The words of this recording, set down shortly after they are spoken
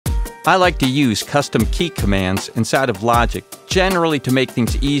I like to use custom key commands inside of Logic, generally to make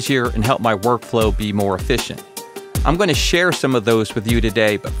things easier and help my workflow be more efficient. I'm going to share some of those with you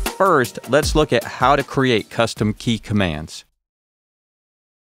today, but first, let's look at how to create custom key commands.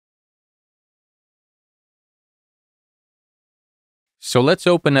 So let's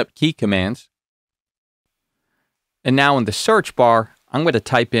open up key commands. And now in the search bar, I'm going to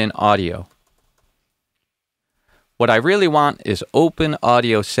type in audio. What I really want is open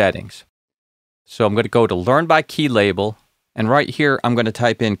audio settings. So I'm going to go to Learn by Key Label, and right here I'm going to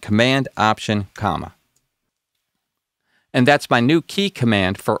type in Command Option, comma. And that's my new key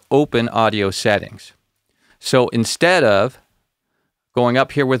command for open audio settings. So instead of going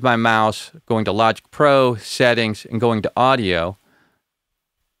up here with my mouse, going to Logic Pro, Settings, and going to Audio,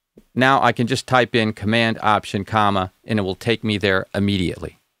 now I can just type in Command Option, comma, and it will take me there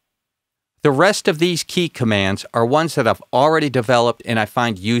immediately. The rest of these key commands are ones that I've already developed and I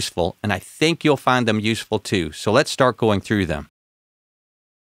find useful, and I think you'll find them useful too. So let's start going through them.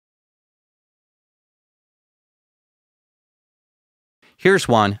 Here's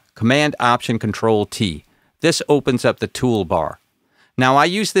one, Command Option Control T. This opens up the toolbar. Now I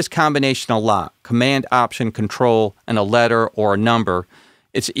use this combination a lot, Command Option Control and a letter or a number.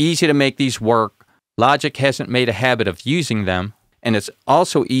 It's easy to make these work. Logic hasn't made a habit of using them, and it's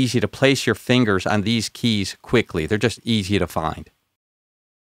also easy to place your fingers on these keys quickly. They're just easy to find.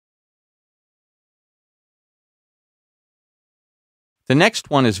 The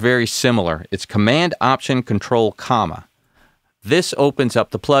next one is very similar. It's Command Option Control, comma. This opens up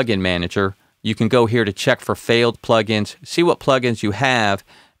the plugin manager. You can go here to check for failed plugins, see what plugins you have,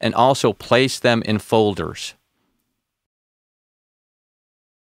 and also place them in folders.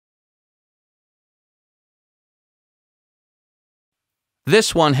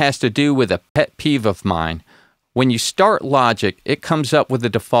 This one has to do with a pet peeve of mine. When you start Logic, it comes up with the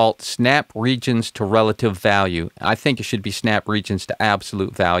default snap regions to relative value. I think it should be snap regions to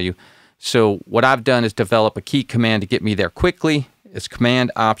absolute value. So what I've done is develop a key command to get me there quickly. It's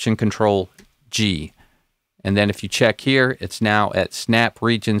Command Option Control G. And then if you check here, it's now at snap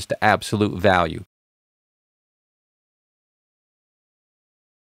regions to absolute value.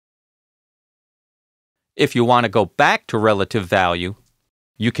 If you want to go back to relative value,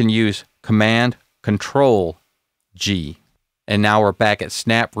 you can use Command Control G. And now we're back at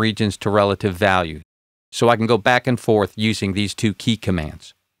snap regions to relative value. So I can go back and forth using these two key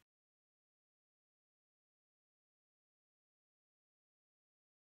commands.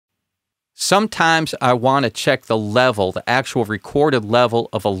 Sometimes I want to check the level, the actual recorded level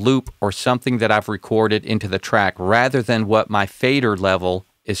of a loop or something that I've recorded into the track rather than what my fader level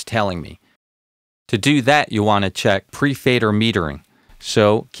is telling me. To do that, you want to check pre-fader metering.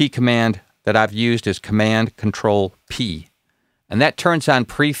 So key command that I've used is Command Control P. And that turns on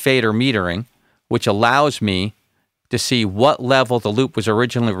pre-fader metering, which allows me to see what level the loop was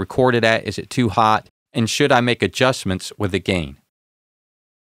originally recorded at. Is it too hot? And should I make adjustments with the gain?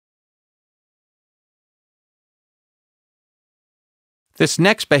 This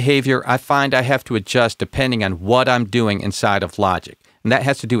next behavior I find I have to adjust depending on what I'm doing inside of Logic. And that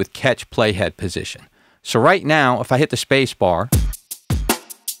has to do with catch playhead position. So right now, if I hit the space bar,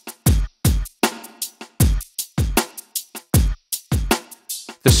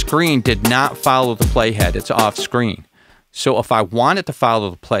 the screen did not follow the playhead. It's off screen. So if I wanted to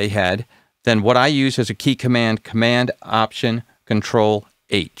follow the playhead, then what I use is a key command, Command Option Control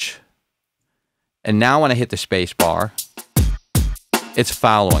H. And now when I hit the space bar, it's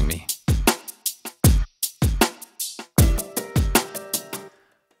following me.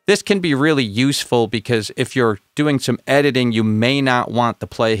 This can be really useful because if you're doing some editing, you may not want the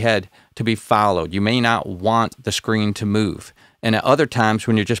playhead to be followed. You may not want the screen to move. And at other times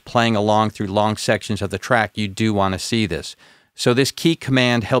when you're just playing along through long sections of the track, you do want to see this. So this key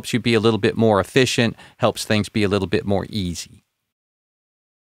command helps you be a little bit more efficient, helps things be a little bit more easy.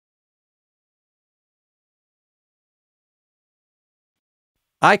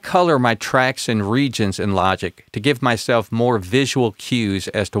 I color my tracks and regions in Logic to give myself more visual cues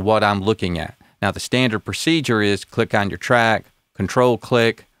as to what I'm looking at. Now the standard procedure is click on your track, control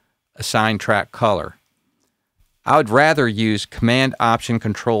click, assign track color. I would rather use Command Option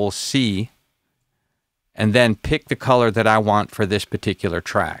Control C and then pick the color that I want for this particular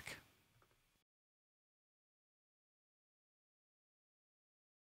track.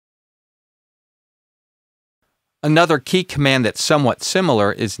 Another key command that's somewhat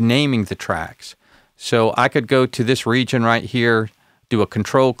similar is naming the tracks. So I could go to this region right here, do a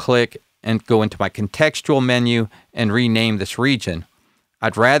control click, and go into my contextual menu and rename this region.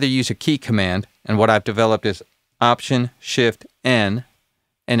 I'd rather use a key command, and what I've developed is Option Shift N,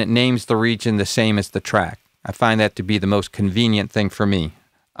 and it names the region the same as the track. I find that to be the most convenient thing for me.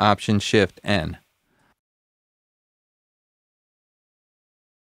 Option-Shift-N.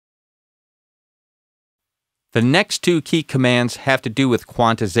 The next two key commands have to do with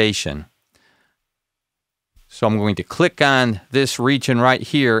quantization. So I'm going to click on this region right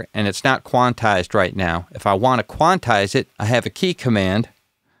here, and it's not quantized right now. If I want to quantize it, I have a key command,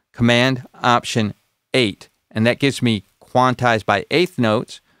 Command Option 8, and that gives me quantize by eighth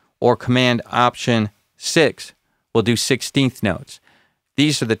notes, or Command Option 6 will do 16th notes.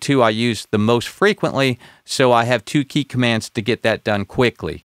 These are the two I use the most frequently, so I have two key commands to get that done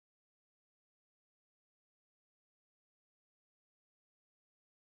quickly.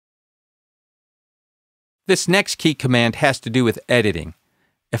 This next key command has to do with editing.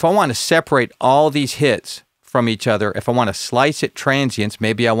 If I want to separate all these hits from each other, if I want to slice At Transients,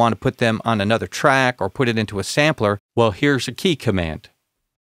 maybe I want to put them on another track or put it into a sampler, well, here's a key command.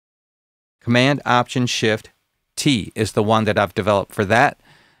 Command Option Shift T is the one that I've developed for that,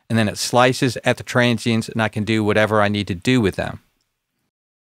 and then it slices at the transients and I can do whatever I need to do with them.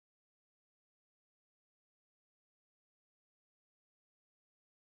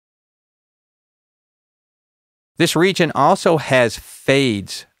 This region also has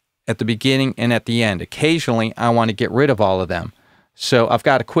fades at the beginning and at the end. Occasionally, I want to get rid of all of them. So I've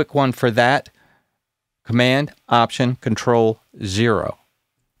got a quick one for that. Command, Option, Control, 0.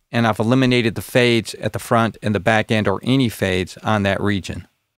 And I've eliminated the fades at the front and the back end or any fades on that region.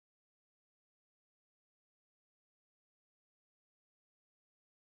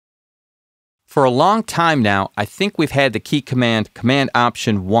 For a long time now, I think we've had the key command, Command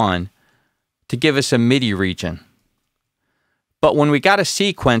Option 1, to give us a MIDI region. But when we got a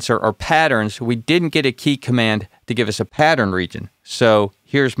sequencer or patterns, we didn't get a key command to give us a pattern region. So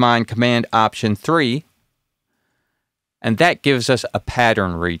here's mine, Command Option 3, and that gives us a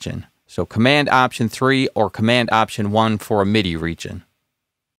pattern region. So Command Option 3 or Command Option 1 for a MIDI region.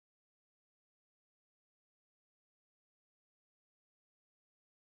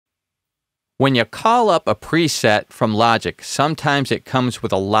 When you call up a preset from Logic, sometimes it comes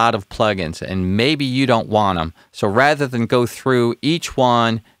with a lot of plugins and maybe you don't want them. So rather than go through each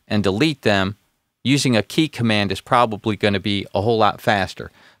one and delete them, using a key command is probably going to be a whole lot faster.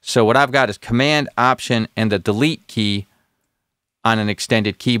 So what I've got is Command Option and the delete key on an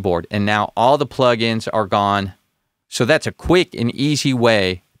extended keyboard. And now all the plugins are gone. So that's a quick and easy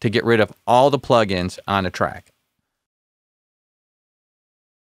way to get rid of all the plugins on a track.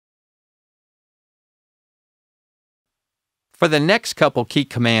 For the next couple key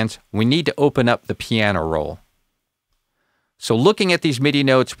commands, we need to open up the piano roll. So looking at these MIDI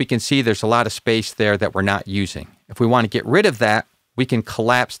notes, we can see there's a lot of space there that we're not using. If we want to get rid of that, we can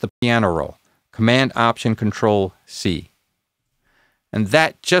collapse the piano roll. Command Option Control C. And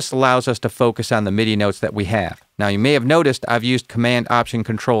that just allows us to focus on the MIDI notes that we have. Now you may have noticed I've used Command Option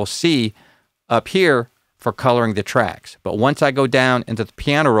Control C up here for coloring the tracks. But once I go down into the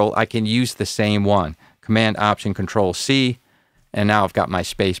piano roll, I can use the same one. Command Option Control C. And now I've got my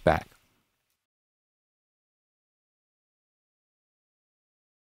space back.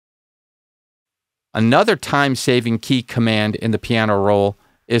 Another time-saving key command in the piano roll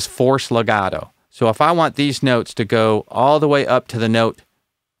is Force Legato. So if I want these notes to go all the way up to the note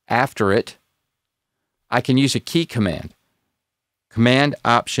after it, I can use a key command, Command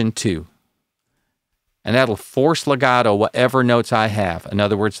Option 2. And that'll force legato whatever notes I have. In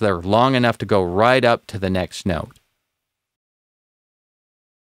other words, they're long enough to go right up to the next note.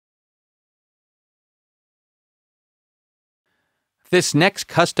 This next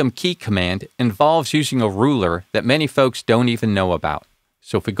custom key command involves using a ruler that many folks don't even know about.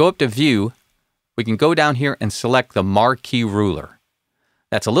 So if we go up to View, we can go down here and select the Marquee Ruler.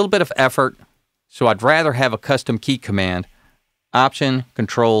 That's a little bit of effort, so I'd rather have a custom key command, Option,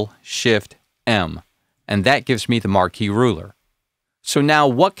 Control, Shift, M, and that gives me the Marquee Ruler. So now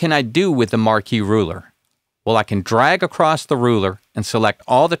what can I do with the Marquee Ruler? Well, I can drag across the ruler and select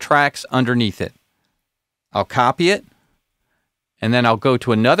all the tracks underneath it. I'll copy it, and then I'll go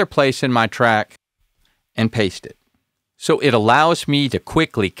to another place in my track and paste it. So it allows me to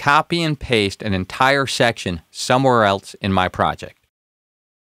quickly copy and paste an entire section somewhere else in my project.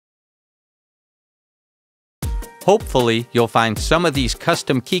 Hopefully, you'll find some of these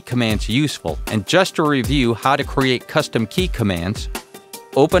custom key commands useful. And just to review how to create custom key commands,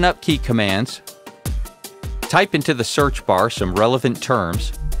 open up key commands, type into the search bar some relevant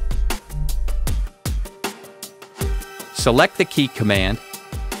terms, select the key command,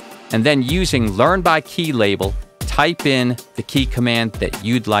 and then using Learn by Key label, type in the key command that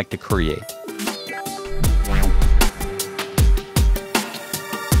you'd like to create.